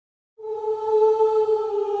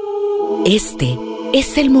Este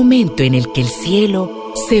es el momento en el que el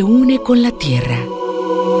cielo se une con la tierra.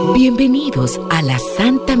 Bienvenidos a la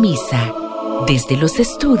Santa Misa desde los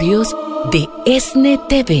estudios de ESNE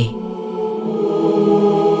TV.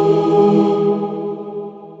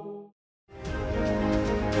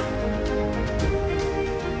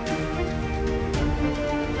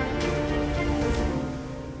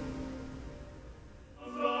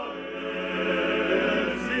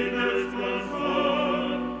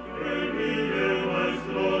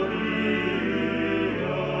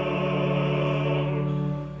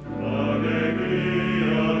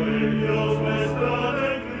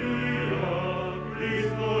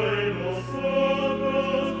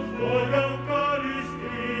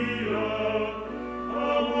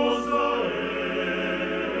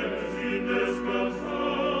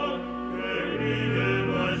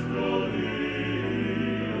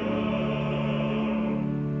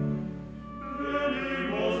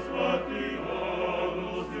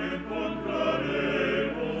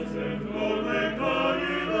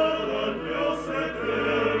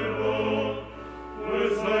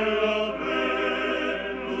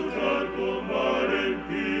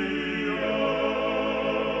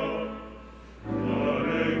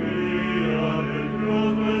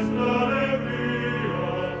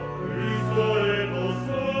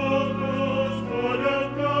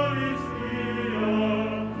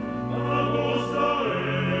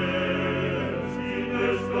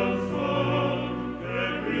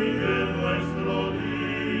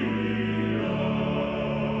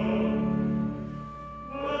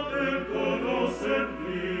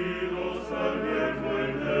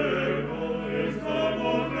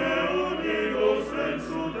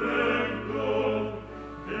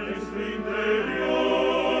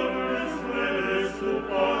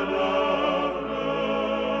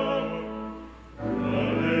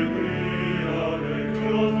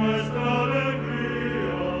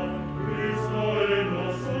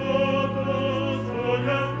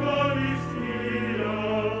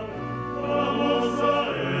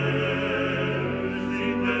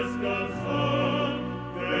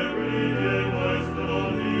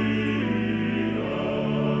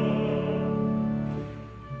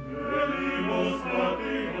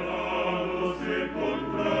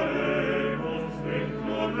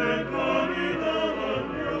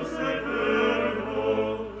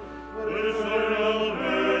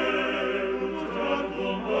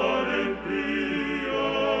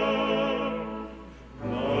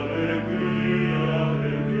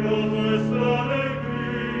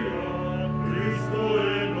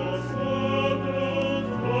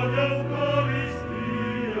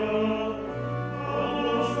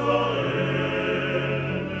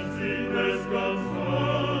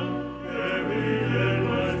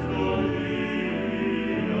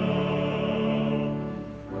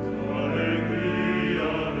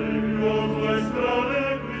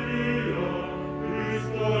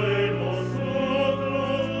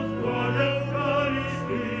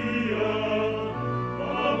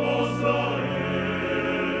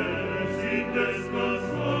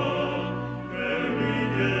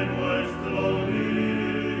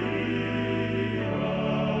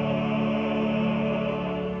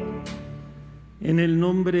 En el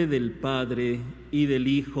nombre del Padre, y del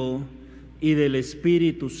Hijo, y del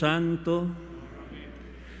Espíritu Santo,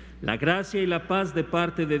 la gracia y la paz de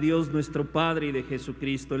parte de Dios nuestro Padre y de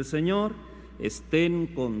Jesucristo el Señor, estén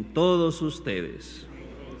con todos ustedes.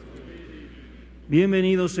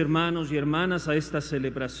 Bienvenidos hermanos y hermanas a esta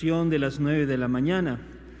celebración de las 9 de la mañana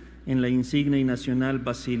en la insigne y nacional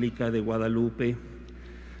Basílica de Guadalupe.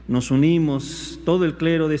 Nos unimos, todo el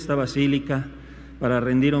clero de esta basílica, para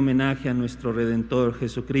rendir homenaje a nuestro Redentor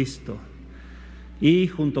Jesucristo. Y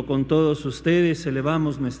junto con todos ustedes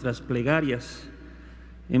elevamos nuestras plegarias.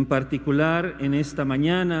 En particular, en esta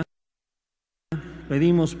mañana,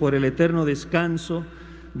 pedimos por el eterno descanso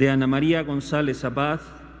de Ana María González Abad,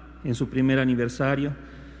 en su primer aniversario,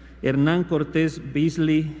 Hernán Cortés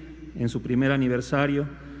Beasley, en su primer aniversario,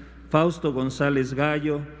 Fausto González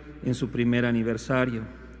Gallo, en su primer aniversario.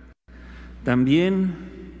 También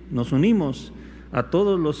nos unimos a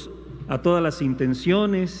todas las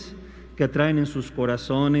intenciones que traen en sus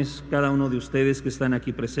corazones cada uno de ustedes que están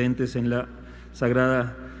aquí presentes en la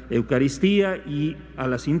Sagrada Eucaristía, y a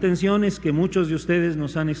las intenciones que muchos de ustedes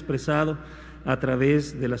nos han expresado a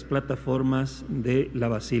través de las plataformas de la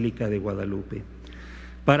Basílica de Guadalupe.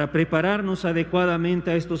 Para prepararnos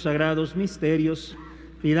adecuadamente a estos sagrados misterios,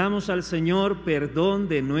 pidamos al Señor perdón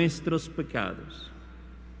de nuestros pecados.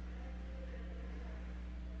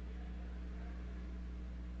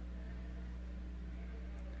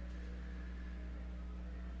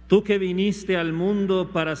 Tú que viniste al mundo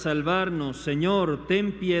para salvarnos, Señor,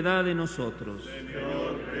 ten piedad de nosotros.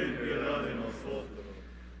 Señor, ten piedad de nosotros.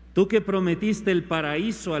 Tú que prometiste el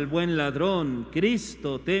paraíso al buen ladrón,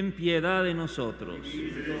 Cristo, ten piedad de nosotros.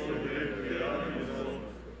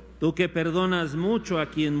 Tú que perdonas mucho a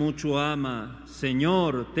quien mucho ama,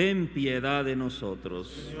 Señor, ten piedad de nosotros.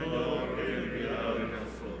 Señor, ten piedad de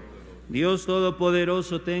nosotros. Dios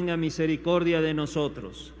Todopoderoso, tenga misericordia de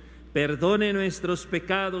nosotros, perdone nuestros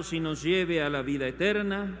pecados y nos lleve a la vida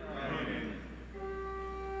eterna. Amén.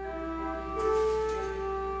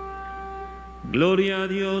 Gloria a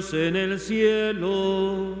Dios en el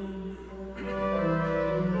cielo.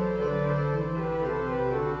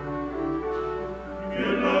 Y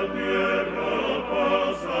en la tierra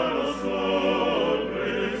paz a los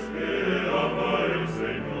hombres que ama el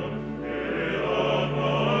Señor, que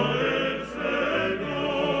ama el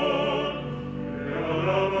Señor. Te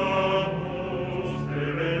alabamos, te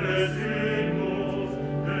bendecimos,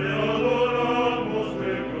 te adoramos,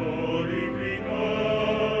 te glorificamos.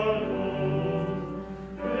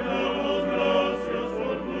 Te damos gracias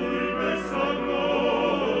por tu inmensa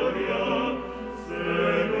gloria,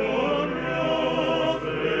 Señor Dios,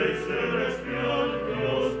 Rey celestial,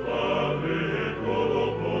 Dios Padre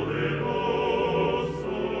Todopoderoso,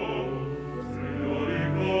 Señor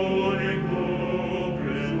icónico,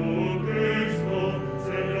 Jesucristo,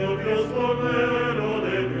 Señor Dios Cordero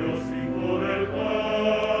de Dios, Hijo del Padre.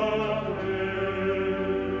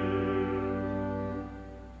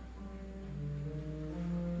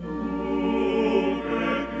 Tú que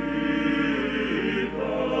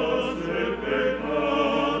quitas el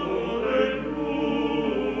pecado del mundo,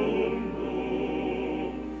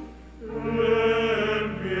 ten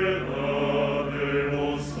piedad de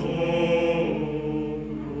nosotros.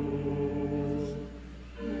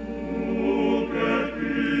 Tú que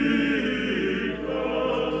quitas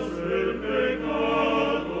el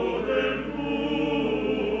pecado del mundo,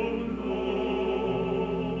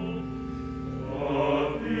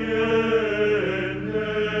 atiende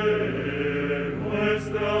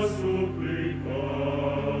nuestra súplica.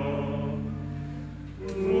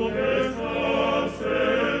 Tú que estás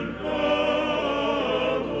sentado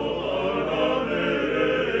a la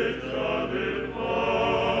derecha del Padre,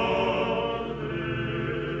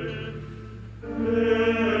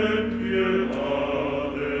 ten piedad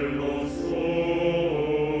de nosotros.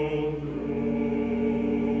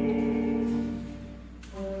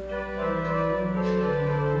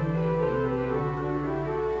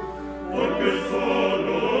 Porque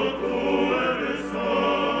solo tú eres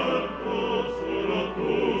santo, solo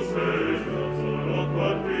tú, Señor, solo tu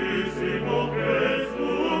Altísimo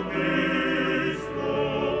Jesucristo,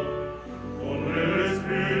 con el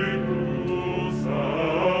Espíritu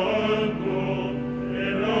Santo,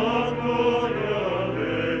 en la gloria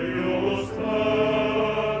de Dios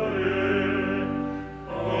Padre.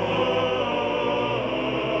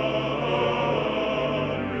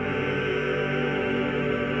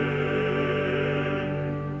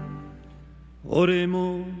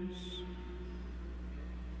 Oremos.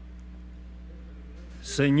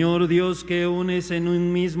 Señor Dios, que unes en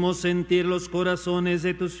un mismo sentir los corazones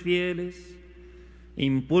de tus fieles,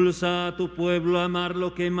 impulsa a tu pueblo a amar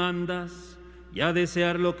lo que mandas y a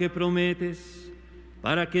desear lo que prometes,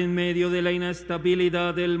 para que en medio de la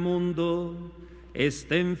inestabilidad del mundo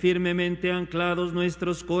estén firmemente anclados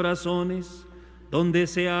nuestros corazones, donde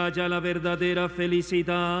se halla la verdadera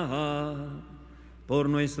felicidad. Por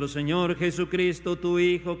nuestro Señor Jesucristo, tu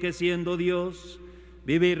Hijo, que siendo Dios,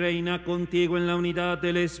 vive y reina contigo en la unidad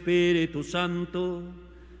del Espíritu Santo,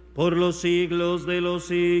 por los siglos de los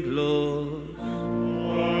siglos.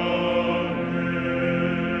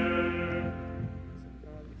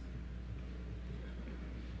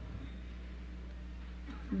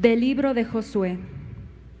 Del libro de Josué.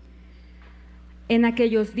 En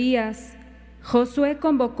aquellos días, Josué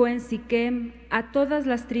convocó en Siquem a todas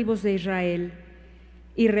las tribus de Israel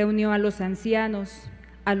y reunió a los ancianos,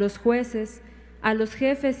 a los jueces, a los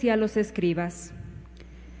jefes y a los escribas.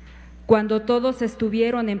 Cuando todos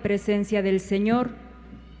estuvieron en presencia del Señor,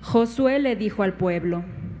 Josué le dijo al pueblo: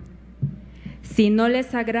 si no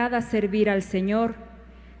les agrada servir al Señor,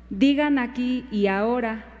 digan aquí y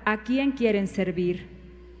ahora a quién quieren servir: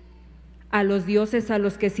 a los dioses a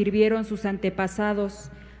los que sirvieron sus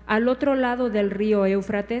antepasados al otro lado del río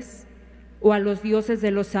Éufrates, o a los dioses de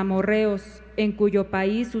los amorreos en cuyo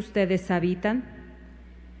país ustedes habitan.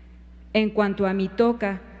 En cuanto a mi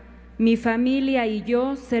toca, mi familia y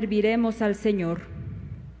yo serviremos al Señor.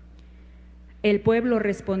 El pueblo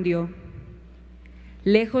respondió: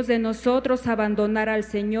 lejos de nosotros abandonar al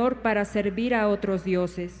Señor para servir a otros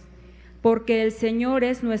dioses. porque el Señor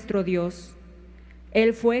es nuestro Dios.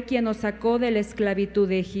 Él fue quien nos sacó de la esclavitud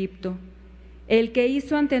de Egipto, el que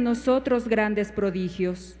hizo ante nosotros grandes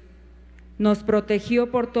prodigios. Nos protegió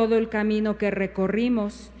por todo el camino que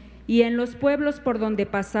recorrimos y en los pueblos por donde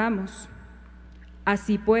pasamos.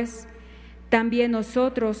 Así pues, también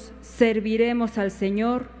nosotros serviremos al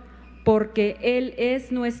Señor, porque Él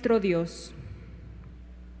es nuestro Dios.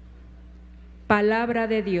 Palabra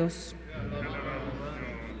de Dios.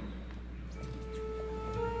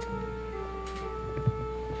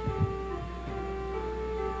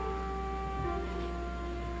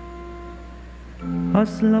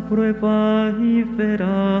 Haz la prueba y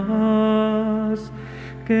verás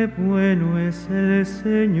qué bueno es el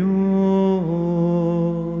Señor.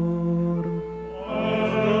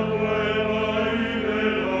 Haz la prueba y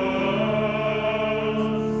verás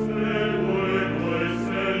qué bueno es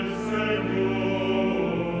el Señor.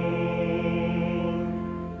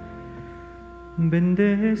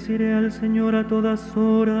 Bendeciré al Señor a todas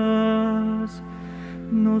horas.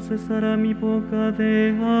 No cesará mi boca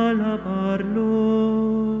de alabarlo.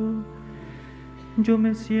 Yo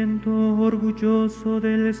me siento orgulloso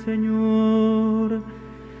del Señor,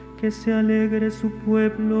 que se alegre su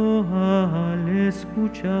pueblo al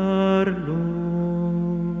escucharlo.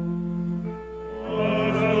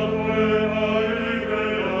 Haz la prueba y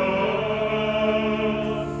verás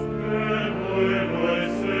qué bueno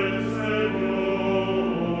es el Señor.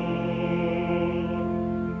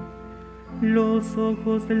 Los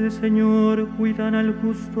ojos del Señor cuidan al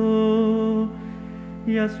justo,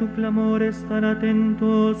 y a su clamor están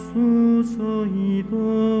atentos sus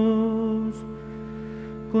oídos.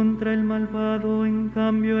 Contra el malvado, en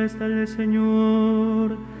cambio, está el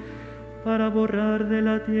Señor, para borrar de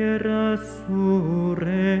la tierra su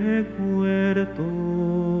recuerdo.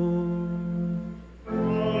 Haz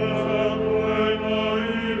la prueba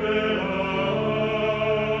y verás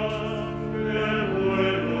qué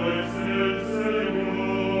bueno es el Señor.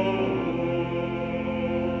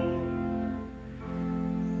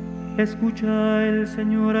 Escucha el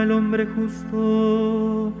Señor al hombre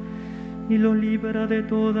justo, y lo libra de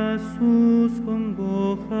todas sus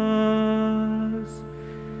congojas.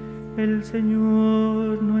 El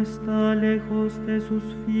Señor no está lejos de sus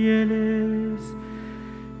fieles,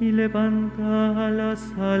 y levanta a las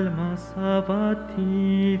almas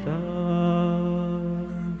abatidas.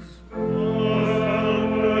 Haz la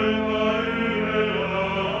prueba y verás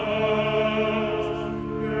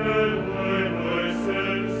qué bueno es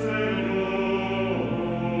el Señor.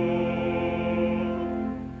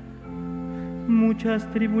 Muchas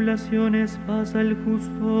tribulaciones pasa el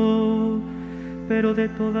justo, pero de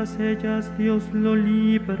todas ellas Dios lo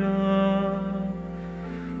libra.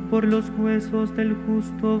 Por los huesos del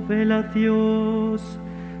justo vela Dios,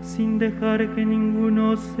 sin dejar que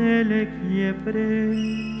ninguno se le quiebre.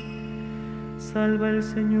 Salva el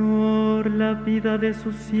Señor la vida de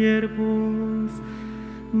sus siervos,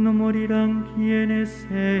 no morirán quienes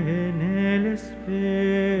en él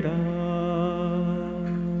esperan.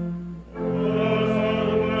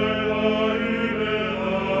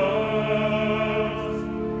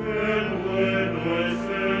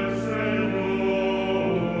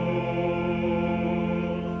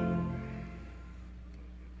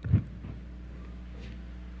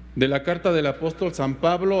 De la carta del apóstol San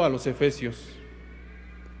Pablo a los Efesios.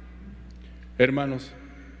 Hermanos,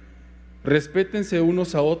 respétense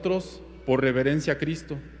unos a otros por reverencia a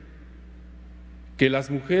Cristo. Que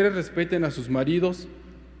las mujeres respeten a sus maridos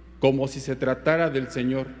como si se tratara del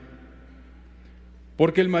Señor.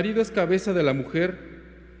 Porque el marido es cabeza de la mujer,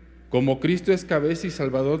 como Cristo es cabeza y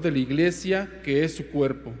salvador de la iglesia, que es su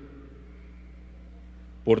cuerpo.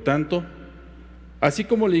 Por tanto, así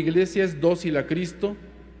como la iglesia es dócil a Cristo,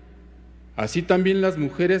 así también las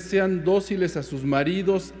mujeres sean dóciles a sus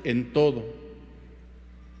maridos en todo.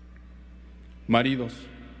 Maridos,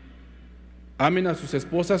 amen a sus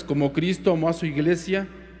esposas como Cristo amó a su iglesia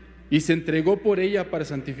y se entregó por ella para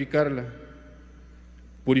santificarla,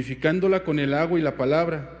 purificándola con el agua y la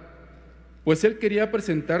palabra, pues Él quería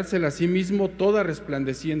presentársela a sí mismo toda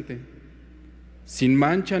resplandeciente, sin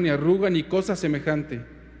mancha ni arruga ni cosa semejante,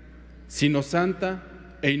 sino santa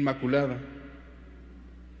e inmaculada.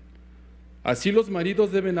 Así los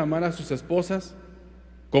maridos deben amar a sus esposas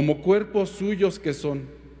como cuerpos suyos que son.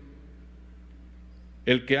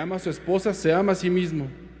 El que ama a su esposa se ama a sí mismo,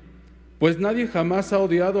 pues nadie jamás ha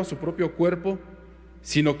odiado a su propio cuerpo,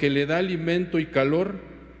 sino que le da alimento y calor,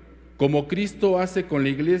 como Cristo hace con la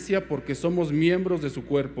iglesia, porque somos miembros de su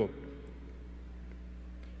cuerpo.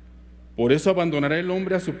 Por eso abandonará el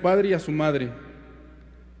hombre a su padre y a su madre,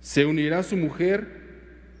 se unirá a su mujer,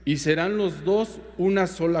 y serán los dos una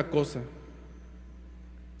sola cosa.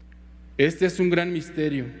 Este es un gran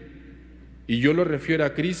misterio, y yo lo refiero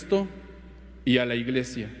a Cristo y a la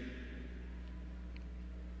Iglesia.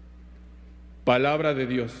 Palabra de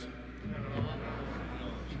Dios.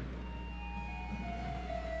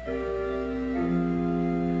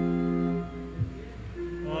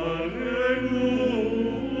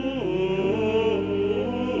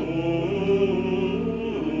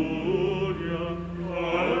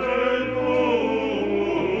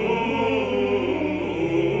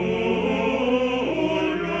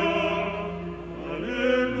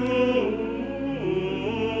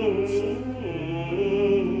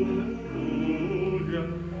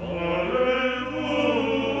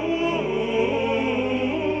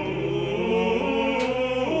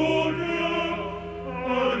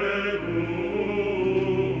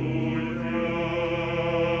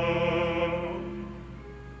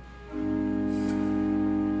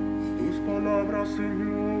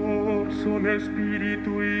 Señor, son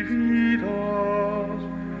espíritu y vida.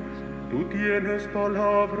 Tú tienes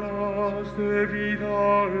palabras de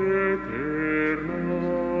vida eterna.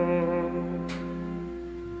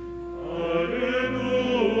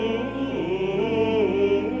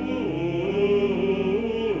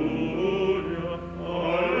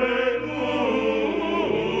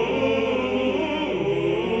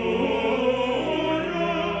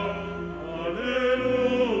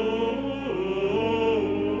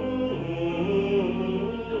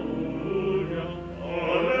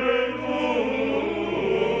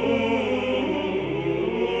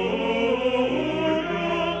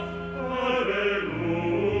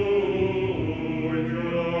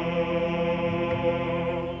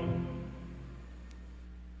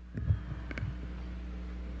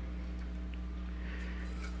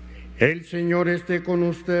 El Señor esté con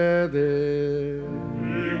ustedes.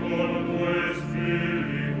 Y con tu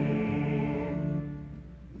espíritu.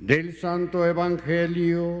 Del Santo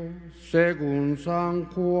Evangelio según San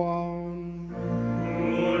Juan.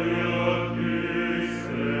 Gloria a ti,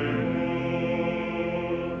 Señor.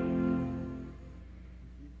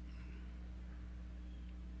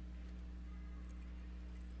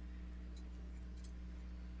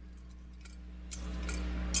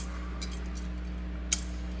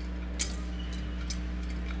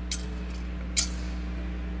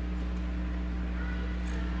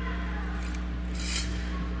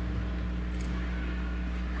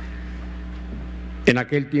 En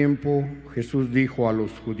aquel tiempo Jesús dijo a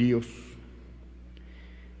los judíos: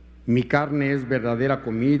 mi carne es verdadera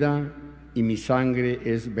comida y mi sangre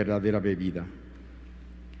es verdadera bebida.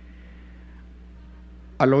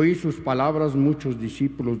 Al oír sus palabras, muchos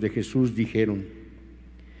discípulos de Jesús dijeron: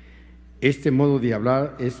 este modo de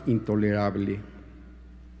hablar es intolerable.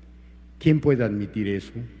 ¿Quién puede admitir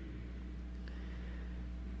eso?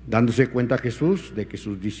 Dándose cuenta Jesús de que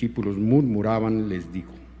sus discípulos murmuraban, les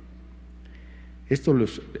dijo: ¿esto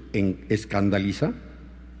los escandaliza?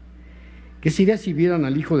 ¿Qué sería si vieran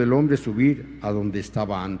al Hijo del Hombre subir a donde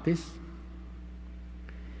estaba antes?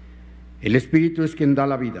 El Espíritu es quien da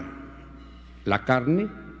la vida, la carne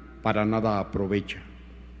para nada aprovecha.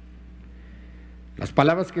 Las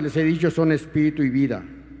palabras que les he dicho son espíritu y vida,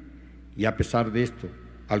 y a pesar de esto,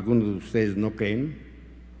 ¿algunos de ustedes no creen?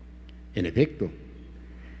 En efecto,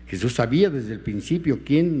 Jesús sabía desde el principio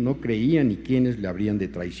quién no creía ni quiénes le habrían de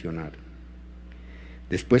traicionar.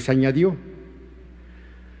 Después añadió: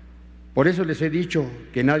 por eso les he dicho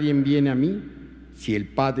que nadie viene a mí si el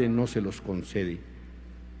Padre no se los concede.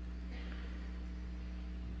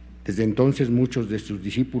 Desde entonces muchos de sus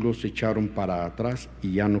discípulos se echaron para atrás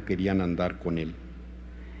y ya no querían andar con él.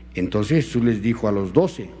 Entonces Jesús les dijo a los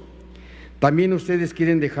 12: ¿también ustedes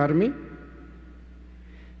quieren dejarme?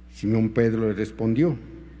 Simón Pedro le respondió: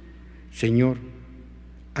 Señor,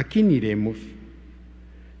 ¿a quién iremos?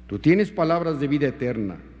 Tú tienes palabras de vida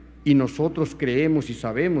eterna, y nosotros creemos y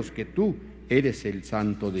sabemos que tú eres el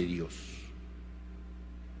Santo de Dios.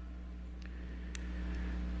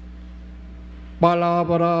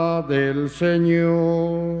 Palabra del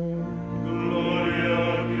Señor.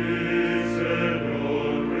 Gloria a ti,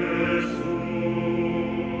 Señor Jesús.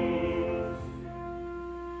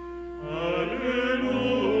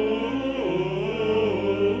 Aleluya.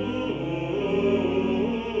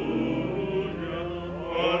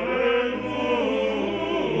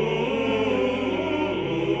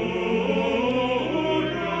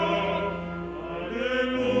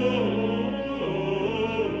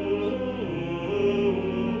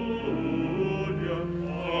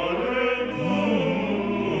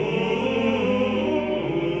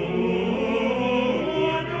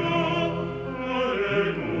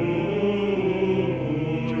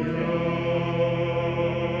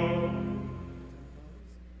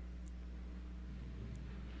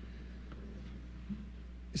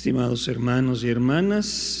 Estimados hermanos y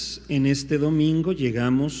hermanas, en este domingo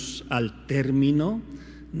llegamos al término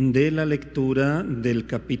de la lectura del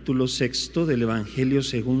capítulo 6 del Evangelio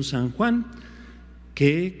según San Juan,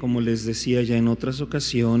 que, como les decía ya en otras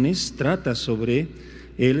ocasiones, trata sobre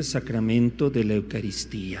el sacramento de la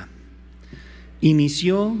Eucaristía.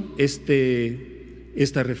 Inició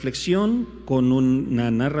esta reflexión con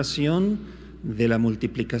una narración de la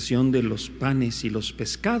multiplicación de los panes y los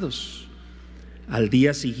pescados. Al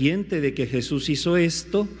día siguiente de que Jesús hizo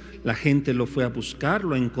esto, la gente lo fue a buscar,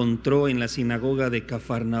 lo encontró en la sinagoga de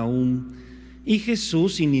Cafarnaúm, y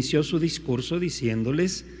Jesús inició su discurso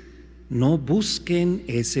diciéndoles: no busquen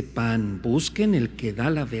ese pan, busquen el que da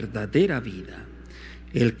la verdadera vida,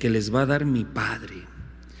 el que les va a dar mi Padre.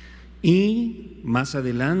 Y más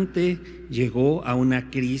adelante llegó a una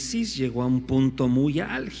crisis, llegó a un punto muy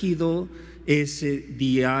álgido, ese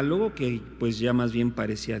diálogo que pues ya más bien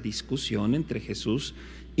parecía discusión entre Jesús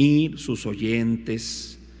y sus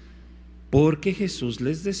oyentes, porque Jesús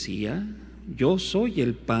les decía: yo soy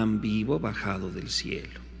el pan vivo bajado del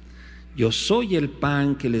cielo, yo soy el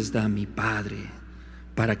pan que les da mi Padre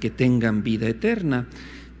para que tengan vida eterna.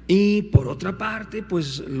 Y por otra parte,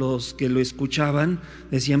 pues los que lo escuchaban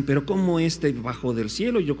decían: pero ¿cómo bajó del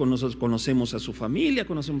cielo? Conocemos a su familia,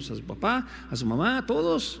 conocemos a su papá, a su mamá, a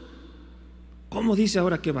todos. ¿Cómo dice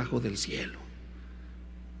ahora que bajó del cielo?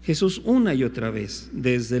 Jesús una y otra vez,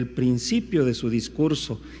 desde el principio de su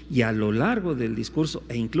discurso y a lo largo del discurso,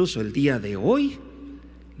 e incluso el día de hoy,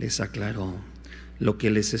 les aclaró: lo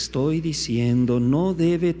que les estoy diciendo no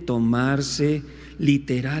debe tomarse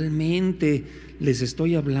literalmente, les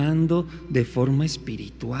estoy hablando de forma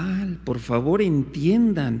espiritual. Por favor,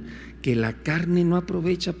 entiendan que la carne no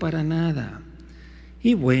aprovecha para nada.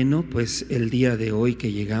 Y bueno, pues el día de hoy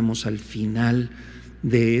que llegamos al final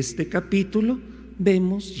de este capítulo,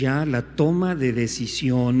 vemos ya la toma de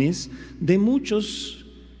decisiones de muchos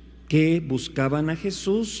que buscaban a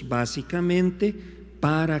Jesús básicamente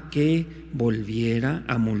para que volviera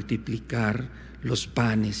a multiplicar los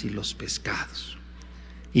panes y los pescados.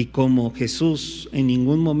 Y como Jesús en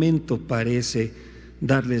ningún momento parece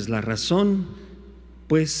darles la razón,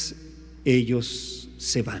 pues ellos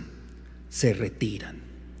se van, se retiran,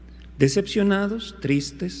 decepcionados,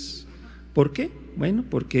 tristes. ¿Por qué? Bueno,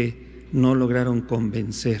 porque no lograron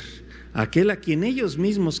convencer a aquel a quien ellos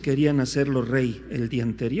mismos querían hacerlo rey el día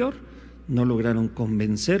anterior. No lograron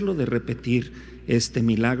convencerlo de repetir este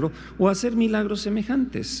milagro o hacer milagros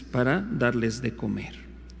semejantes para darles de comer.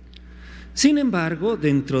 Sin embargo,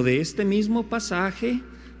 dentro de este mismo pasaje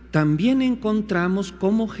también encontramos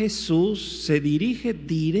cómo Jesús se dirige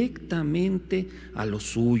directamente a los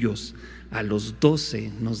suyos, a los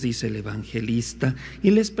 12, nos dice el evangelista,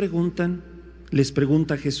 y les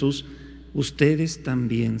pregunta Jesús: ¿ustedes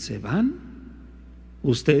también se van?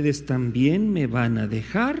 ¿Ustedes también me van a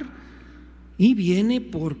dejar? Y viene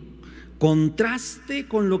por contraste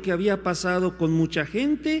con lo que había pasado con mucha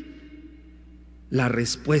gente, la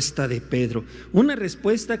respuesta de Pedro, una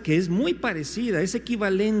respuesta que es muy parecida, es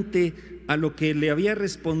equivalente a lo que le había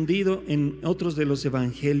respondido en otros de los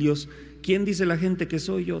evangelios. ¿Quién dice la gente que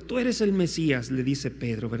soy yo? Tú eres el Mesías, le dice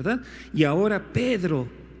Pedro, ¿verdad? Y ahora Pedro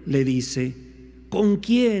le dice: ¿con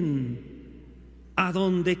quién? ¿A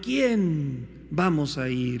dónde quién vamos a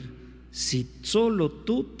ir si solo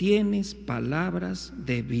tú tienes palabras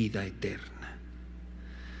de vida eterna?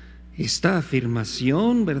 Esta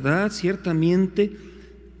afirmación, ¿verdad?, ciertamente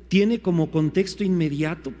tiene como contexto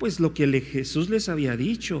inmediato pues lo que Jesús les había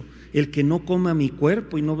dicho: el que no coma mi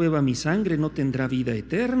cuerpo y no beba mi sangre no tendrá vida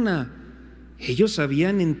eterna. Ellos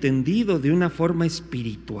habían entendido de una forma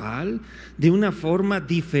espiritual, de una forma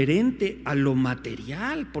diferente a lo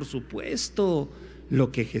material, por supuesto,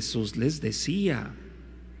 lo que Jesús les decía.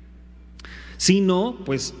 Si no,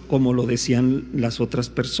 pues como lo decían las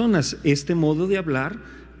otras personas, este modo de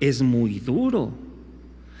hablar es muy duro.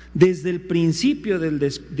 Desde el principio del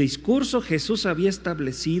discurso, Jesús había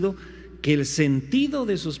establecido que el sentido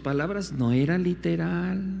de sus palabras no era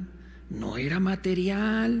literal, no era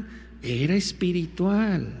material, era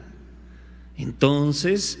espiritual.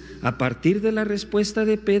 Entonces, a partir de la respuesta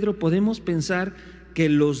de Pedro, podemos pensar que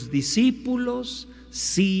los discípulos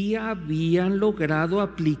sí habían logrado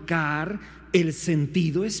aplicar el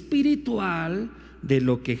sentido espiritual de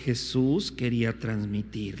lo que Jesús quería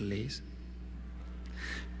transmitirles.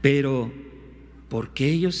 Pero, ¿por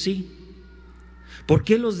qué ellos sí? ¿Por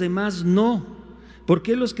qué los demás no? ¿Por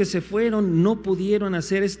qué los que se fueron no pudieron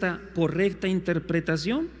hacer esta correcta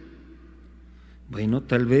interpretación? Bueno,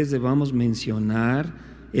 tal vez debamos mencionar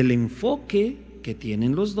el enfoque que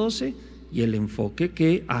tienen los 12 y el enfoque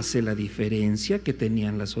que hace la diferencia que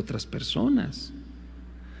tenían las otras personas.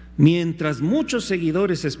 Mientras muchos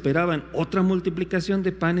seguidores esperaban otra multiplicación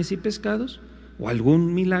de panes y pescados o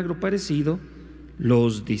algún milagro parecido,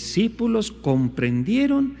 los discípulos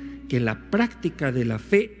comprendieron que la práctica de la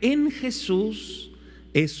fe en Jesús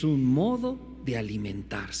es un modo de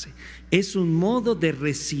alimentarse, es un modo de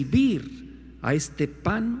recibir a este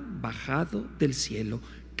pan bajado del cielo,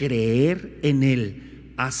 creer en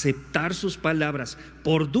Él, aceptar sus palabras,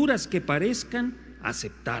 por duras que parezcan,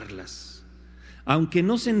 aceptarlas, aunque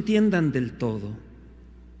no se entiendan del todo,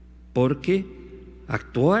 porque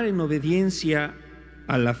actuar en obediencia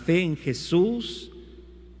a la fe en Jesús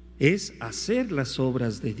es hacer las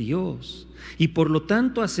obras de Dios y por lo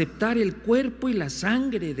tanto aceptar el cuerpo y la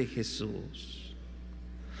sangre de Jesús.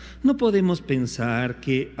 No podemos pensar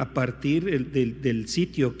que a partir del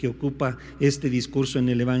sitio que ocupa este discurso en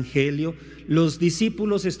el Evangelio, los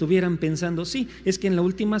discípulos estuvieran pensando, sí, es que en la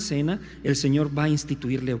última cena el Señor va a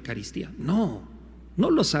instituir la Eucaristía. No,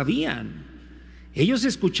 no lo sabían. Ellos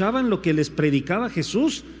escuchaban lo que les predicaba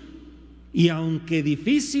Jesús y aunque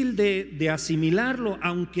difícil de asimilarlo,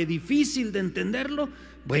 aunque difícil de entenderlo,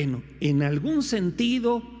 bueno, en algún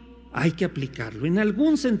sentido hay que aplicarlo, en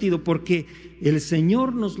algún sentido, porque el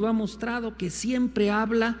Señor nos lo ha mostrado que siempre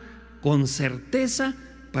habla con certeza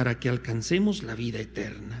para que alcancemos la vida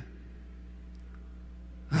eterna.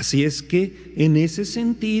 Así es que en ese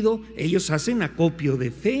sentido ellos hacen acopio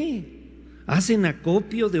de fe, hacen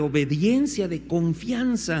acopio de obediencia, de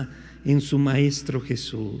confianza en su Maestro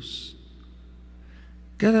Jesús.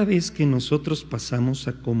 Cada vez que nosotros pasamos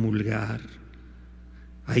a comulgar,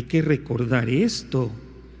 hay que recordar esto.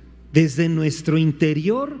 Desde nuestro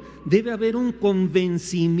interior debe haber un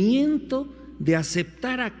convencimiento de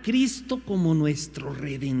aceptar a Cristo como nuestro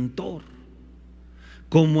Redentor,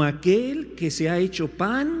 como aquel que se ha hecho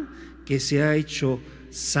pan, que se ha hecho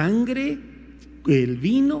sangre, el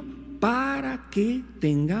vino, para que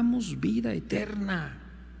tengamos vida eterna.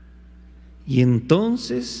 Y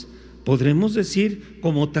entonces podremos decir,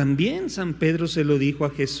 como también San Pedro se lo dijo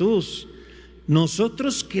a Jesús,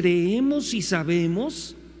 nosotros creemos y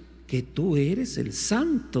sabemos que tú eres el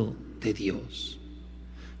Santo de Dios.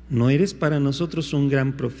 No eres para nosotros un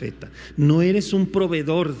gran profeta, no eres un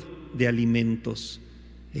proveedor de alimentos,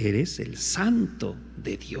 eres el Santo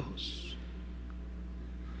de Dios.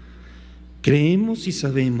 Creemos y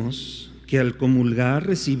sabemos que al comulgar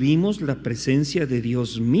recibimos la presencia de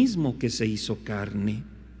Dios mismo que se hizo carne,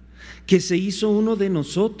 que se hizo uno de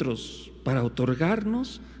nosotros para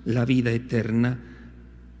otorgarnos la vida eterna.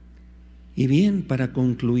 Y bien, para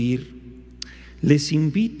concluir, les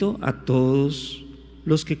invito a todos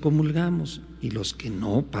los que comulgamos y los que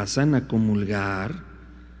no pasan a comulgar,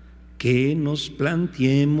 que nos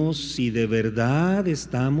planteemos si de verdad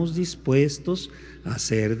estamos dispuestos a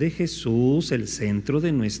hacer de Jesús el centro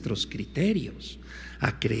de nuestros criterios,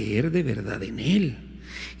 a creer de verdad en Él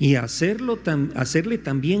y hacerle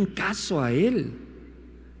también caso a Él,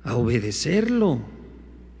 a obedecerlo.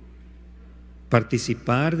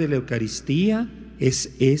 Participar de la Eucaristía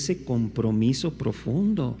es ese compromiso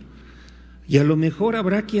profundo. Y a lo mejor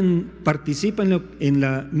habrá quien participa en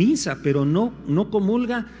la misa, pero no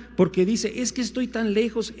comulga porque dice, es que estoy tan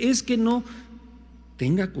lejos, es que no.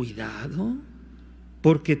 Tenga cuidado,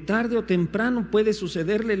 porque tarde o temprano puede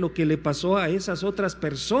sucederle lo que le pasó a esas otras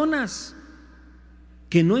personas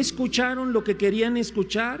que no escucharon lo que querían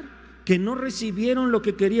escuchar, que no recibieron lo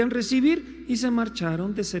que querían recibir y se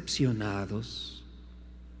marcharon decepcionados.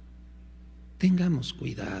 Tengamos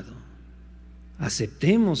cuidado,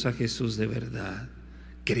 aceptemos a Jesús de verdad,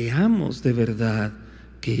 creamos de verdad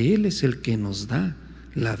que Él es el que nos da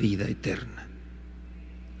la vida eterna.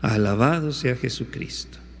 Alabado sea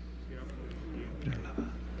Jesucristo.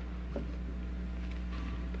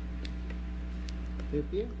 ¿De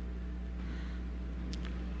pie?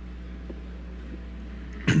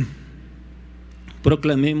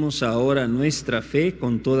 Proclamemos ahora nuestra fe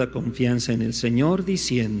con toda confianza en el Señor,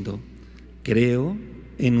 diciendo, creo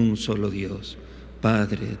en un solo Dios,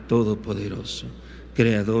 Padre Todopoderoso,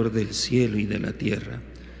 Creador del cielo y de la tierra,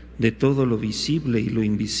 de todo lo visible y lo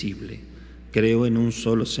invisible. Creo en un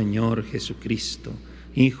solo Señor Jesucristo,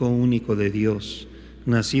 Hijo único de Dios,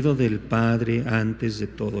 nacido del Padre antes de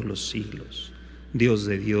todos los siglos, Dios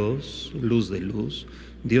de Dios, luz de luz,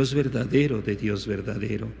 Dios verdadero de Dios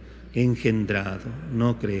verdadero, engendrado,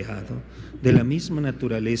 no creado, de la misma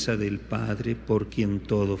naturaleza del Padre, por quien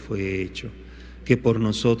todo fue hecho, que por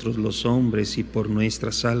nosotros los hombres y por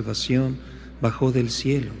nuestra salvación bajó del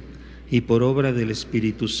cielo, y por obra del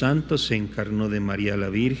Espíritu Santo se encarnó de María la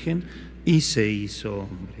Virgen y se hizo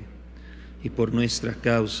hombre. Y por nuestra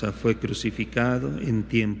causa fue crucificado en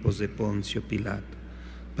tiempos de Poncio Pilato,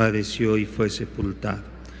 padeció y fue sepultado,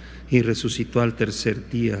 y resucitó al tercer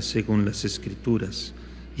día según las Escrituras,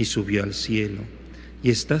 y subió al cielo, y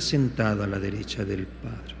está sentado a la derecha del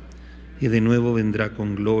Padre. Y de nuevo vendrá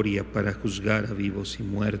con gloria para juzgar a vivos y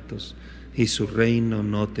muertos, y su reino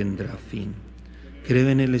no tendrá fin. Creo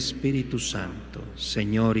en el Espíritu Santo,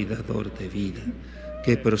 Señor y dador de vida,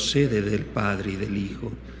 que procede del Padre y del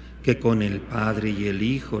Hijo, que con el Padre y el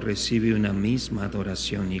Hijo recibe una misma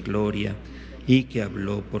adoración y gloria, y que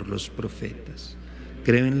habló por los profetas.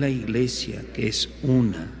 Creo en la Iglesia, que es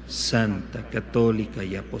una, santa, católica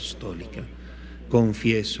y apostólica.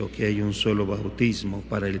 Confieso que hay un solo bautismo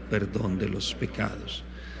para el perdón de los pecados.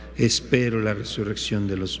 Espero la resurrección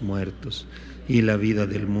de los muertos y la vida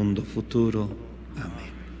del mundo futuro.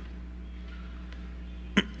 Amén.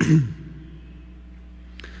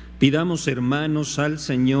 Pidamos, hermanos, al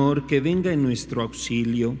Señor que venga en nuestro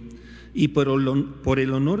auxilio y por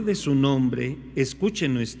el honor de su nombre escuche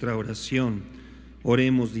nuestra oración.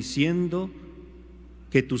 Oremos diciendo: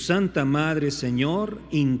 que tu Santa Madre, Señor,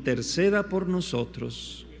 interceda por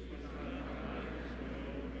nosotros.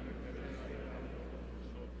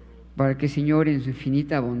 Para que, Señor, en su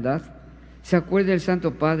infinita bondad, se acuerde del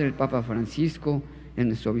Santo Padre, el Papa Francisco, de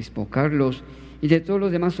nuestro obispo Carlos y de todos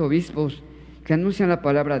los demás obispos que anuncian la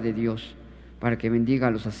palabra de Dios, para que bendiga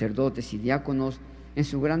a los sacerdotes y diáconos en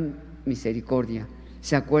su gran misericordia.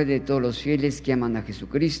 Se acuerde de todos los fieles que aman a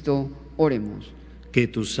Jesucristo. Oremos. Que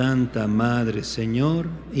tu Santa Madre, Señor,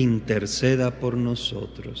 interceda por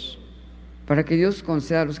nosotros. Para que Dios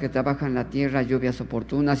conceda a los que trabajan la tierra lluvias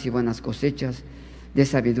oportunas y buenas cosechas, dé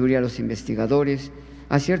sabiduría a los investigadores,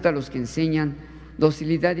 acierta a los que enseñan,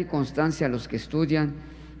 docilidad y constancia a los que estudian,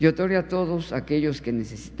 y otorgue a todos aquellos que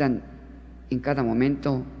necesitan en cada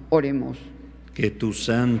momento. Oremos. Que tu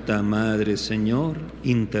Santa Madre, Señor,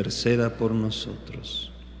 interceda por nosotros.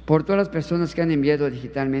 Por todas las personas que han enviado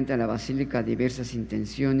digitalmente a la Basílica diversas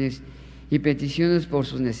intenciones y peticiones por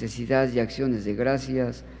sus necesidades y acciones de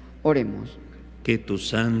gracias, oremos. Que tu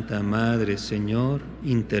Santa Madre, Señor,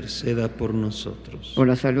 interceda por nosotros. Por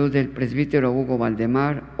la salud del presbítero Hugo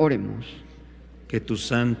Valdemar, oremos. Que tu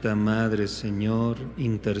Santa Madre, Señor,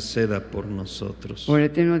 interceda por nosotros. Por el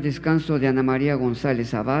eterno descanso de Ana María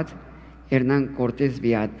González Abad, Hernán Cortés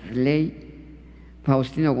Viadley,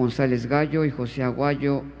 Faustino González Gallo y José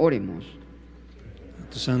Aguayo, oremos.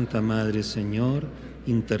 Tu Santa Madre, Señor,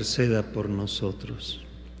 interceda por nosotros.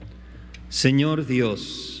 Señor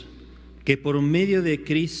Dios, que por medio de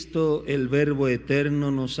Cristo, el Verbo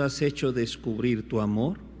eterno, nos has hecho descubrir tu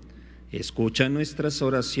amor, escucha nuestras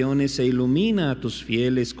oraciones e ilumina a tus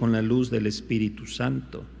fieles con la luz del Espíritu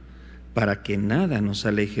Santo, para que nada nos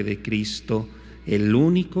aleje de Cristo, el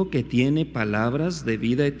único que tiene palabras de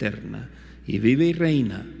vida eterna, y vive y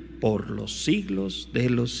reina por los siglos de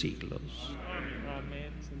los siglos. Amén.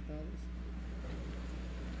 Sentados.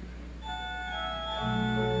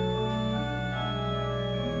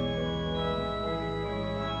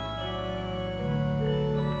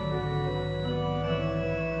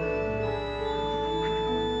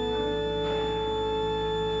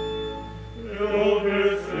 Te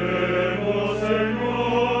ofrecemos,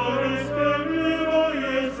 Señor, este vino y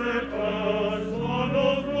ese pan, son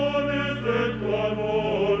los dones de tu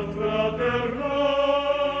amor fraternal.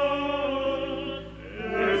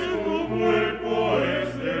 Es tu cuerpo,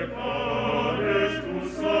 este pan, es tu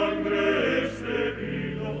sangre, este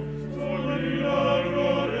vino, son milagro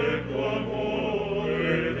de tu amor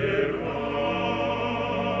eterno.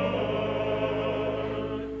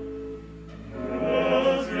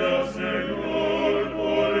 Gracias, Señor,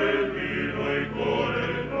 por el vino y por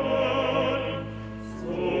el pan,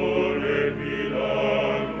 son el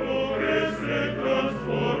milagro que se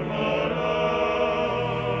transformará.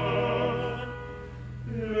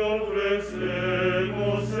 Te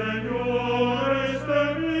ofrecemos, Señor, este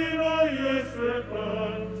vino y este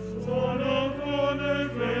pan, son los dones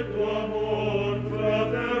de tu amor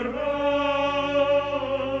fraternal.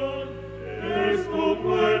 Es tu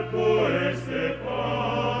cuerpo, este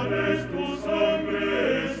pan, es tu sangre,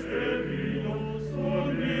 este vino, son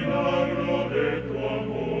milagro de tu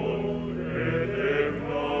amor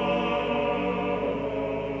eterno.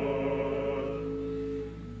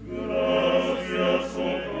 Gracias,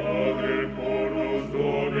 oh Padre, por los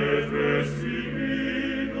dones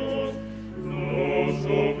recibidos, nos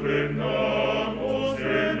ofrendamos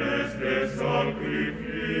en este sacrificio.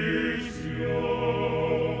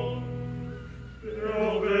 Te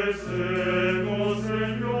ofrecemos,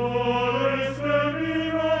 Señor, este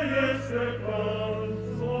vino y este pan,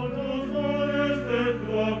 son los dones de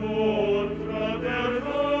tu amor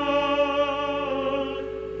fraternal.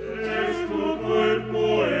 Es tu cuerpo,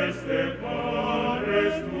 este pan,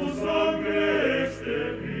 es tu sangre, este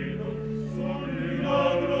vino,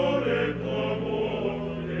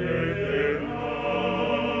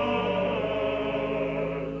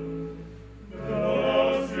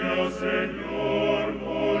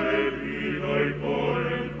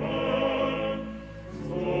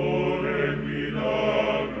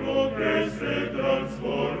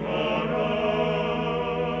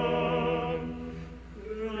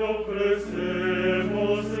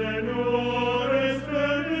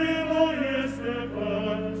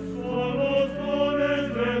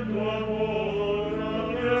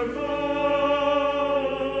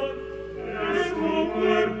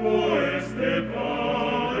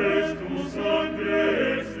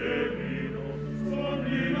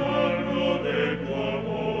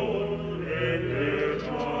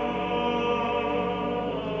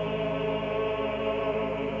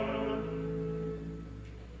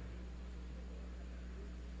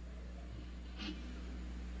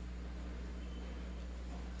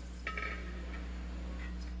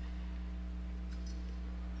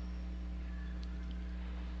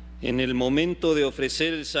 En el momento de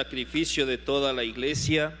ofrecer el sacrificio de toda la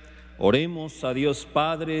Iglesia, oremos a Dios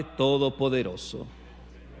Padre Todopoderoso.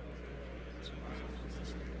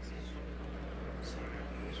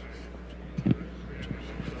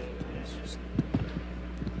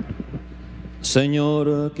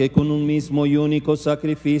 Señor, que con un mismo y único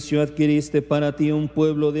sacrificio adquiriste para ti un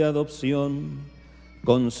pueblo de adopción,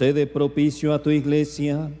 concede propicio a tu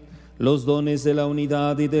Iglesia los dones de la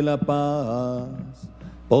unidad y de la paz.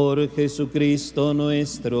 Por Jesucristo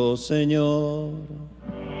nuestro Señor.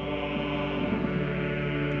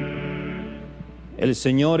 El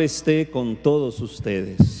Señor esté con todos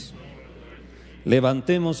ustedes.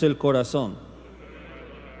 Levantemos el corazón.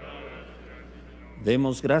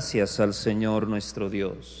 Demos gracias al Señor nuestro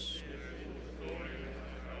Dios.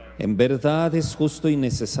 En verdad es justo y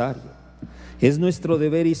necesario. Es nuestro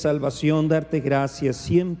deber y salvación darte gracias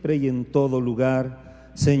siempre y en todo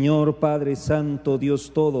lugar, Señor Padre Santo,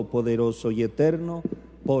 Dios Todopoderoso y Eterno,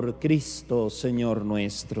 por Cristo, Señor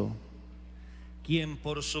nuestro, quien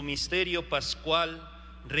por su misterio pascual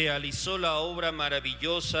realizó la obra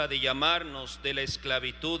maravillosa de llamarnos de la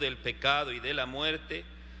esclavitud del pecado y de la muerte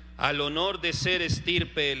al honor de ser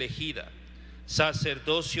estirpe elegida,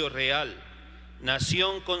 sacerdocio real,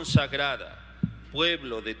 nación consagrada,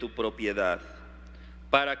 pueblo de tu propiedad,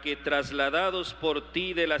 para que trasladados por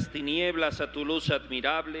ti de las tinieblas a tu luz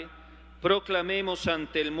admirable, proclamemos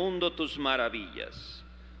ante el mundo tus maravillas.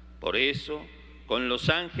 Por eso, con los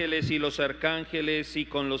ángeles y los arcángeles y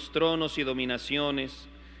con los tronos y dominaciones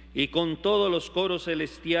y con todos los coros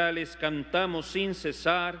celestiales cantamos sin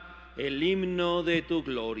cesar el himno de tu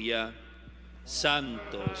gloria.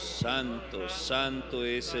 Santo, santo, santo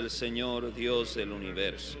es el Señor Dios del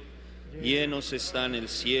universo. Llenos están el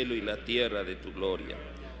cielo y la tierra de tu gloria.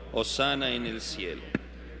 Hosana en el cielo.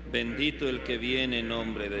 Bendito el que viene en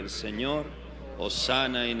nombre del Señor.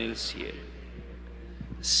 Hosana en el cielo.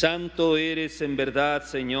 Santo eres en verdad,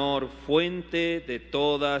 Señor, fuente de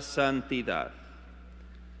toda santidad.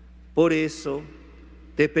 Por eso,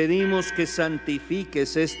 te pedimos que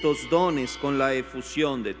santifiques estos dones con la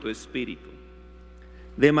efusión de tu Espíritu,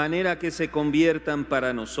 de manera que se conviertan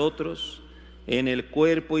para nosotros en el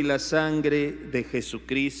cuerpo y la sangre de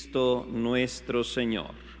Jesucristo nuestro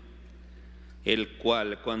Señor, el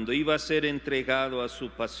cual, cuando iba a ser entregado a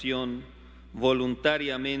su pasión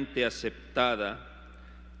voluntariamente aceptada,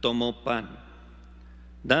 tomó pan,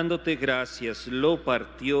 dándote gracias, lo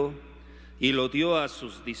partió y lo dio a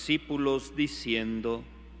sus discípulos, diciendo: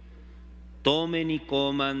 tomen y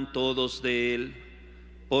coman todos de él,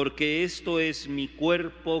 porque esto es mi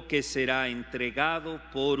cuerpo que será entregado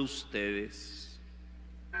por ustedes.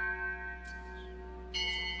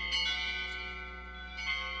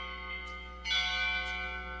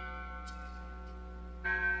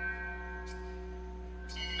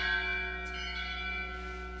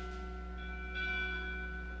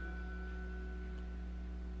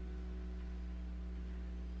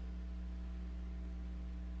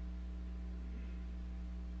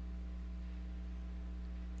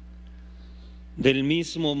 Del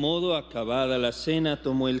mismo modo, acabada la cena,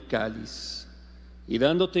 tomó el cáliz y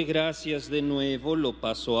dándote gracias de nuevo, lo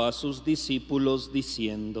pasó a sus discípulos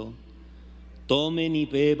diciendo: tomen y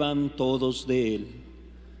beban todos de él,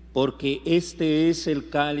 porque este es el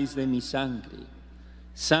cáliz de mi sangre,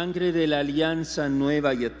 sangre de la alianza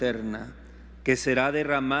nueva y eterna, que será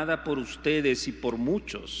derramada por ustedes y por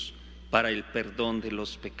muchos para el perdón de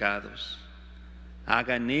los pecados.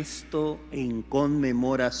 Hagan esto en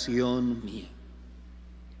conmemoración mía.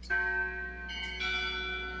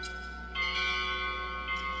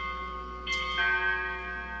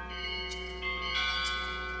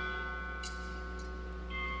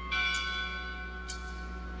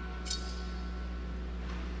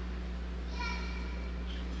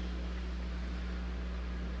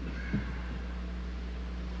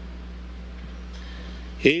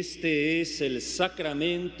 Este es el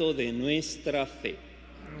sacramento de nuestra fe.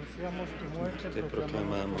 Te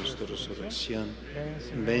proclamamos tu resurrección.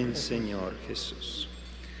 Ven, Señor Jesús.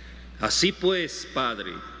 Así pues,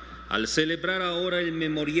 Padre, al celebrar ahora el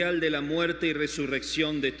memorial de la muerte y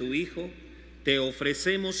resurrección de tu Hijo, te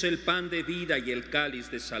ofrecemos el pan de vida y el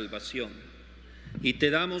cáliz de salvación. Y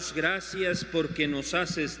te damos gracias porque nos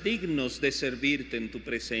haces dignos de servirte en tu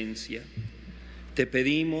presencia. Te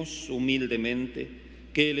pedimos humildemente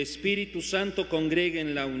que el Espíritu Santo congregue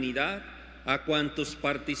en la unidad a cuantos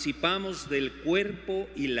participamos del cuerpo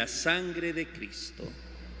y la sangre de Cristo.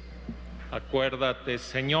 Acuérdate,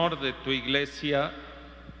 Señor, de tu Iglesia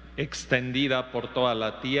extendida por toda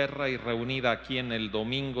la tierra y reunida aquí en el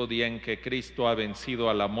domingo, día en que Cristo ha vencido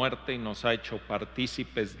a la muerte y nos ha hecho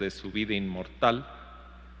partícipes de su vida inmortal.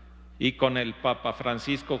 y con el Papa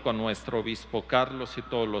Francisco, con nuestro obispo Carlos y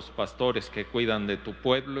todos los pastores que cuidan de tu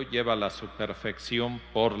pueblo, llévala a su perfección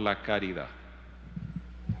por la caridad.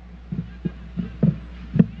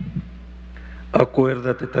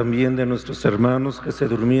 Acuérdate también de nuestros hermanos que se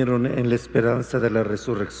durmieron en la esperanza de la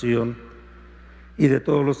resurrección y de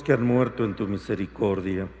todos los que han muerto en tu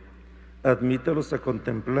misericordia. Admítalos a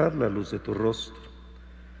contemplar la luz de tu rostro.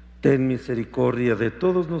 Ten misericordia de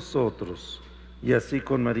todos nosotros, y así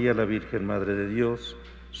con María la Virgen, Madre de Dios,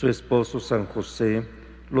 su esposo San José,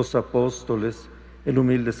 los apóstoles, el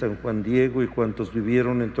humilde San Juan Diego y cuantos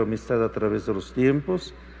vivieron en tu amistad a través de los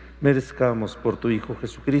tiempos, merezcamos por tu Hijo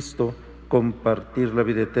Jesucristo compartir la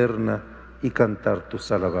vida eterna y cantar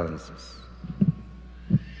tus alabanzas.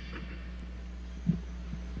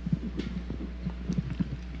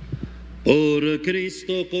 Por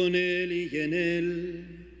Cristo, con Él y en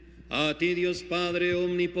Él, a ti Dios Padre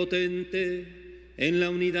omnipotente, en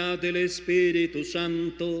la unidad del Espíritu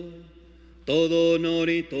Santo, todo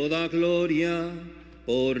honor y toda gloria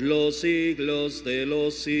por los siglos de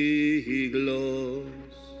los siglos.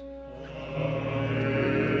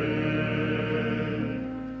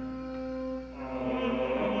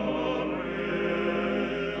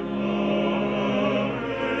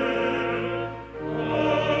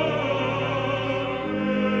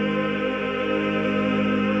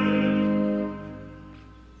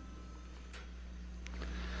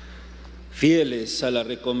 Fieles a la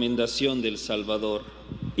recomendación del Salvador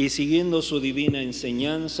y siguiendo su divina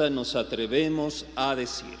enseñanza, nos atrevemos a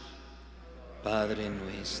decir: Padre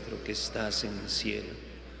nuestro que estás en el cielo,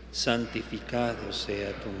 santificado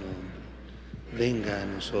sea tu nombre. Venga a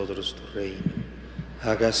nosotros tu reino.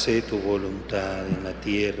 Hágase tu voluntad en la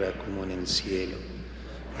tierra como en el cielo.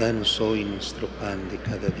 Danos hoy nuestro pan de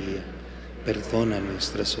cada día. Perdona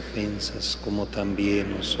nuestras ofensas como también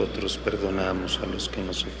nosotros perdonamos a los que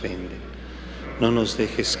nos ofenden. No nos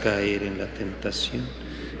dejes caer en la tentación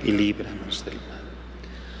y líbranos del mal.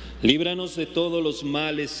 Líbranos de todos los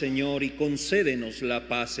males, Señor, y concédenos la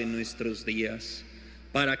paz en nuestros días,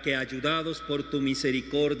 para que, ayudados por tu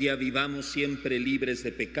misericordia, vivamos siempre libres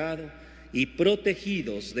de pecado y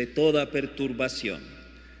protegidos de toda perturbación,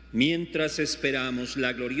 mientras esperamos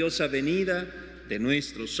la gloriosa venida de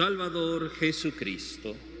nuestro Salvador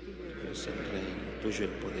Jesucristo. Tuyo es el reino, tuyo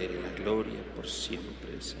el poder y la gloria por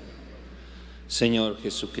siempre, Señor. Señor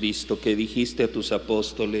Jesucristo, que dijiste a tus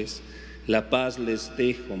apóstoles: la paz les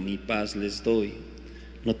dejo, mi paz les doy.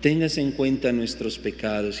 No tengas en cuenta nuestros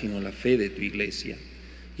pecados, sino la fe de tu Iglesia.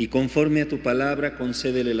 Y conforme a tu palabra,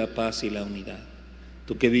 concédele la paz y la unidad.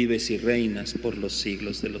 Tú que vives y reinas por los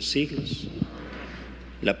siglos de los siglos.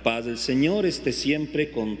 La paz del Señor esté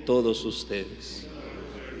siempre con todos ustedes.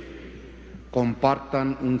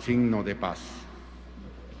 Compartan un signo de paz.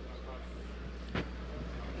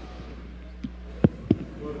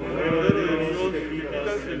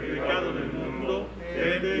 Pecado del mundo,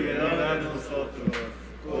 ten piedad de nosotros.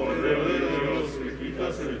 Cordero de Dios, que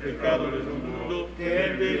quitas el pecado del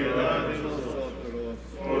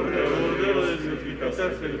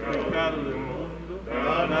mundo,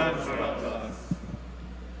 danos la paz.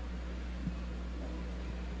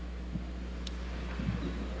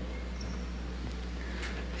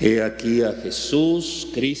 He aquí a Jesús,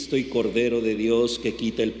 Cristo y Cordero de Dios, que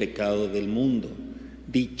quita el pecado del mundo.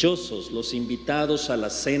 Dichosos los invitados a la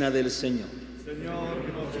cena del Señor. Señor,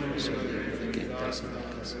 que nos que entras en la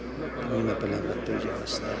casa. Una palabra tuya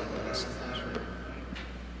bastará para sanar.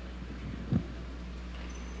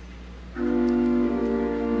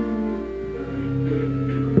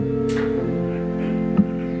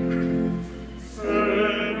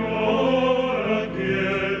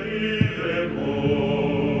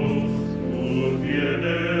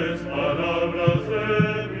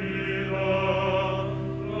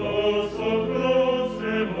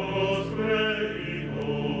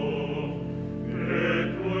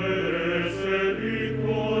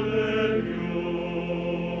 Hijo del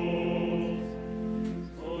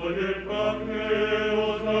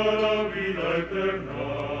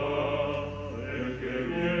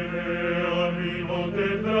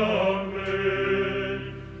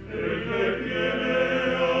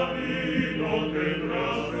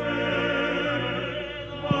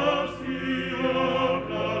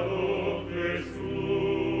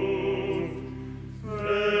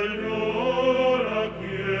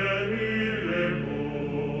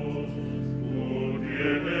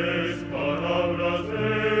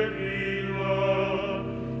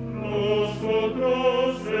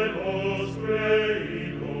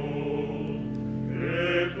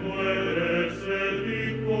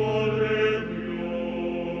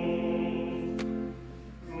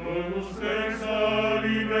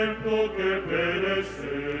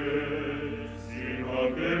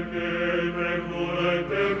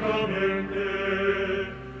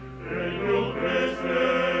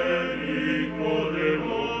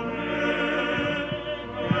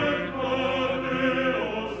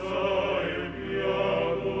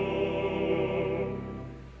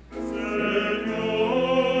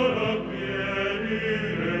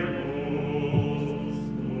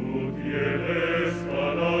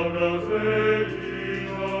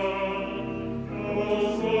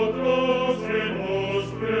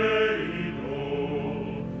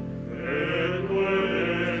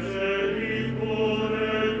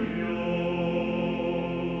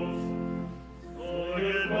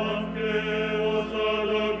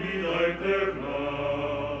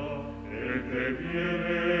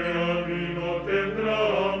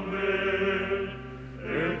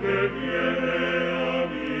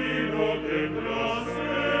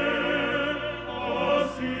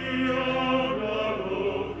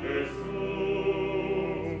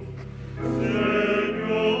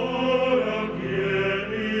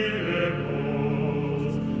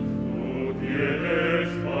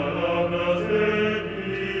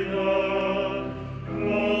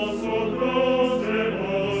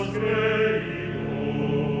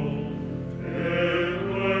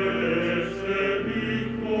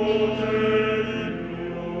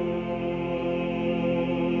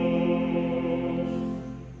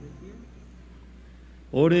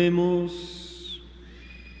Oremos.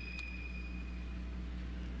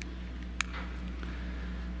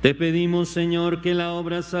 Te pedimos, Señor, que la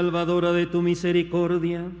obra salvadora de tu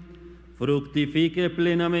misericordia fructifique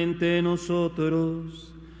plenamente en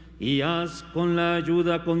nosotros y haz con la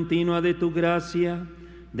ayuda continua de tu gracia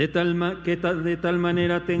de tal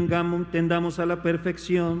manera tendamos a la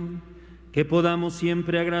perfección que podamos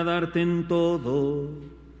siempre agradarte en todo.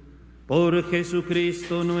 Por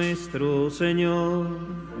Jesucristo nuestro Señor.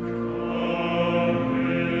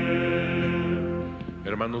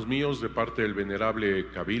 Hermanos míos, de parte del Venerable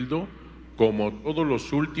Cabildo, como todos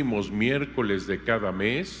los últimos miércoles de cada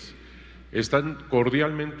mes, están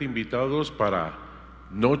cordialmente invitados para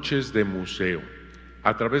Noches de Museo,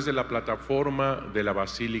 a través de la plataforma de la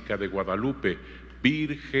Basílica de Guadalupe,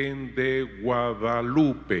 Virgen de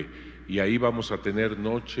Guadalupe. Y ahí vamos a tener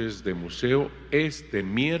Noches de Museo este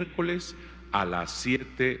miércoles a las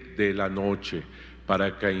 7 de la noche,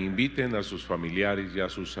 para que inviten a sus familiares y a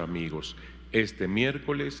sus amigos. Este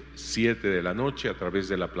miércoles, 7 de la noche, a través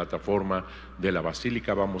de la plataforma de la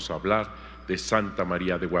Basílica, vamos a hablar de Santa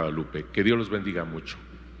María de Guadalupe. Que Dios los bendiga mucho.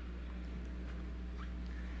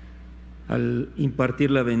 Al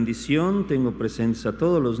impartir la bendición, tengo presentes a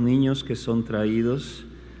todos los niños que son traídos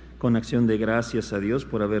con acción de gracias a Dios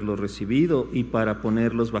por haberlos recibido y para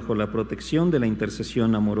ponerlos bajo la protección de la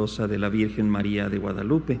intercesión amorosa de la Virgen María de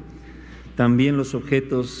Guadalupe. También los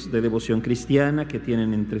objetos de devoción cristiana que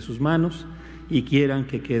tienen entre sus manos y quieran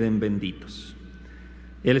que queden benditos.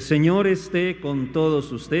 El Señor esté con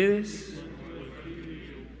todos ustedes.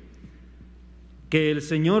 Que el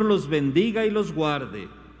Señor los bendiga y los guarde.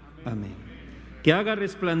 Amén. Que haga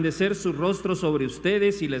resplandecer su rostro sobre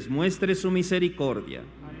ustedes y les muestre su misericordia.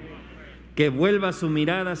 Que vuelva su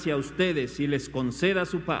mirada hacia ustedes y les conceda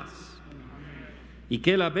su paz. Y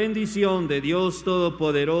que la bendición de Dios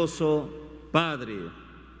Todopoderoso, Padre,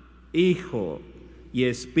 Hijo y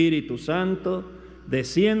Espíritu Santo,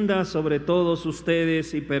 descienda sobre todos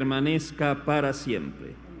ustedes y permanezca para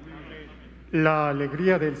siempre. La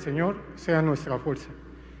alegría del Señor sea nuestra fuerza.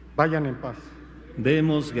 Vayan en paz.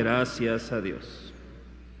 Demos gracias a Dios.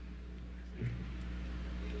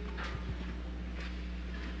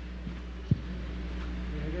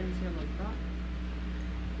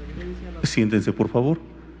 Siéntense, por favor.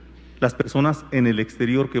 Las personas en el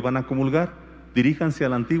exterior que van a comulgar, diríjanse a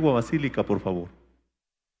la antigua basílica, por favor.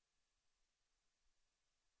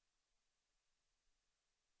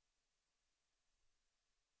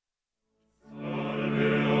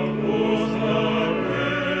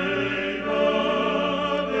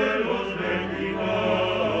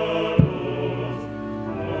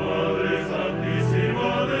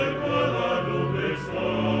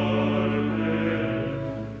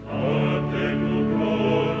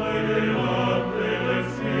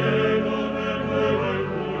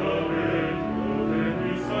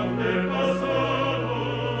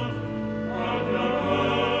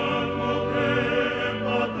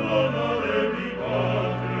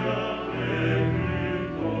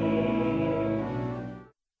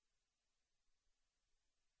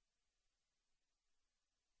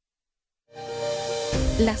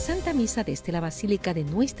 La Santa Misa desde la Basílica de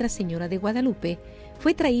Nuestra Señora de Guadalupe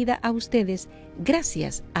fue traída a ustedes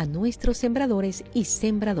gracias a nuestros sembradores y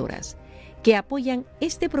sembradoras que apoyan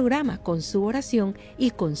este programa con su oración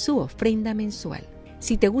y con su ofrenda mensual.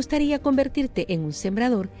 Si te gustaría convertirte en un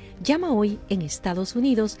sembrador, llama hoy en Estados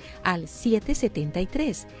Unidos al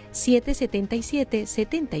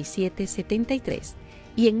 773-777-7773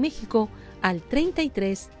 y en México al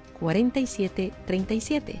 33 47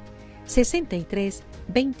 37 63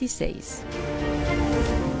 26.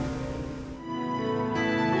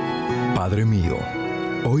 Padre mío,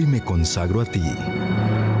 hoy me consagro a ti,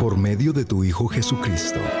 por medio de tu Hijo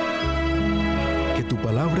Jesucristo. Que tu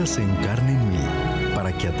palabra se encarne en mí,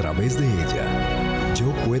 para que a través de ella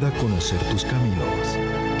yo pueda conocer tus caminos,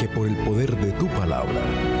 que por el poder de tu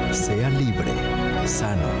palabra sea libre,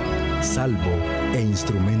 sano, salvo e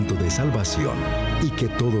instrumento de salvación, y que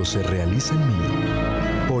todo se realice en mí,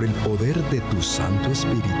 por el poder de tu Santo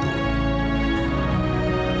Espíritu.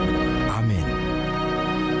 Amén.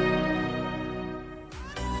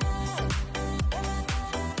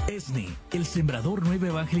 ESNE, el Sembrador Nueva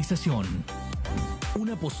Evangelización. Un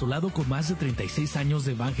apostolado con más de 36 años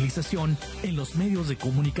de evangelización en los medios de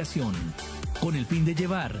comunicación, con el fin de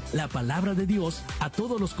llevar la palabra de Dios a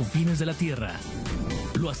todos los confines de la tierra.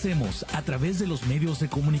 Lo hacemos a través de los medios de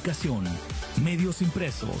comunicación, medios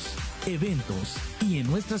impresos, eventos y en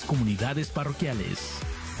nuestras comunidades parroquiales.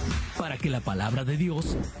 Para que la palabra de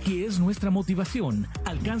Dios, que es nuestra motivación,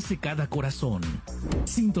 alcance cada corazón.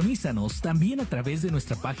 Sintonízanos también a través de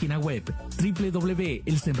nuestra página web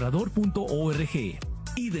www.elsembrador.org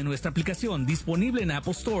y de nuestra aplicación disponible en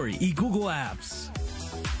Apple Store y Google Apps.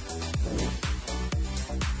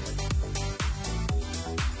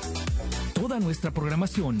 Toda nuestra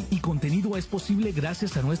programación y contenido es posible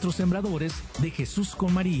gracias a nuestros sembradores de Jesús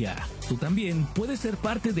con María. Tú también puedes ser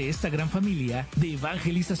parte de esta gran familia de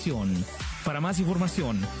evangelización. Para más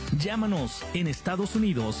información, llámanos en Estados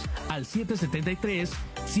Unidos al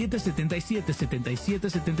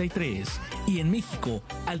 773-777-7773 y en México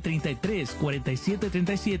al 33 47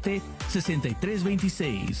 37 63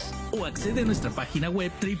 26 o accede a nuestra página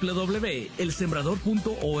web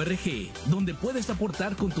www.elsembrador.org, donde puedes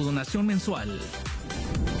aportar con tu donación mensual.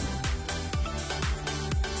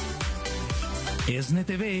 ESNE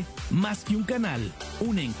TV, más que un canal,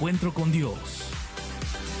 un encuentro con Dios.